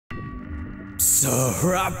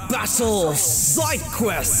Rapbattle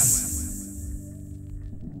Sidequests.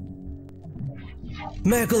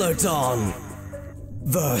 Megalodon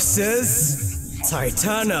versus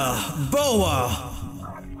Titanoboa.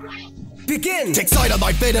 Begin! Take sight on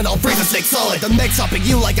my fate and I'll freeze a snake solid. The mix hopping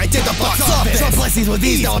you like I did the box office. Drop blessings with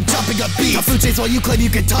these, now I'm jumping a beat. Got food chains while you claim you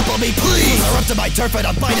can topple me, please. Are up to my turf and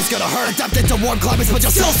a bite is gonna hurt. Adapted to warm climates but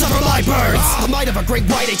you'll still suffer my burns. The might of a great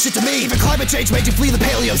white ain't shit to me. Even climate change made you flee the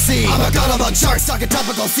paleocene. I'm a god among sharks, talking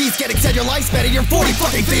topical seeds. Can't extend your lifespan and you're 40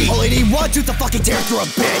 fucking feet. Only need one tooth to fucking tear through a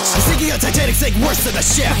bitch. I'm sinking a Titanic snake worse than a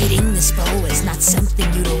ship. Fighting this bow is not something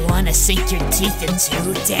you don't wanna sink your teeth into.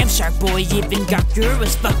 Damn shark boy, even Gargur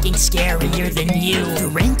was fucking scarier than you. The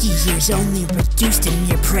ranky here's only reduced in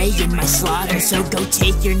your prey in my slaughter. So go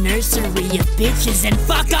take your nursery of bitches and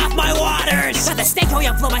fuck off my waters. Got the snake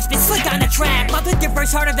oil flow, my spit slick on the trap. I'll put your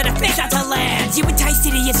verse harder than a fish out to land. You entice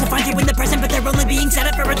idiots to find you in the present, but they're only being set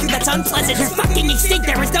up for a truth that's unpleasant. You're fucking extinct,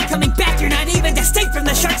 there is no coming back. You're not even distinct from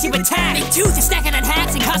the sharks you attack. Big tooth is stacking on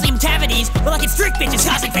hats and causing cavities, but like it's strict bitches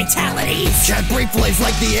causing fatalities. Can't breathe flames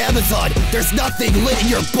like the Amazon. There's nothing lit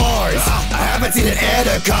in your bars. I haven't seen an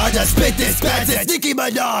anaconda spit this bad since Nicki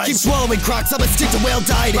Minaj. Keep swallowing crocs, I'm a stick to whale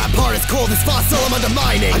dieting. Rap hard as cold as fossil, I'm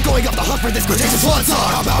undermining. I'm going off the hunt for this cretaceous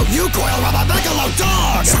onslaught. How about you, coil, I'm a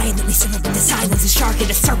megalodon? Silently serve in the silence, a shark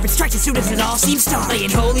and a serpent strikes as soon as it all seems dark.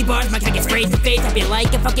 Playing holy bars, my guy gets raised to faith. I feel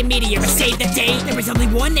like a fucking meteor to save the day. There is only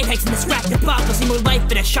one apex in this rap that boggles. See more life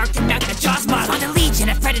than a shark can mount the jaws model. On the legion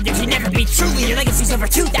of predators you never beat. Truly, your legacy's over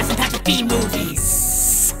 2,000 packs of B movies.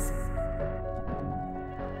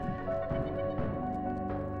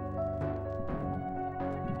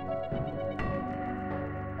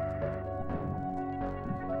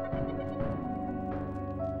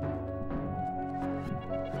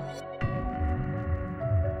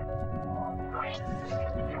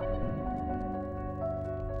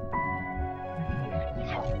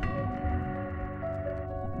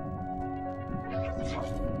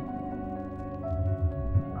 Yeah.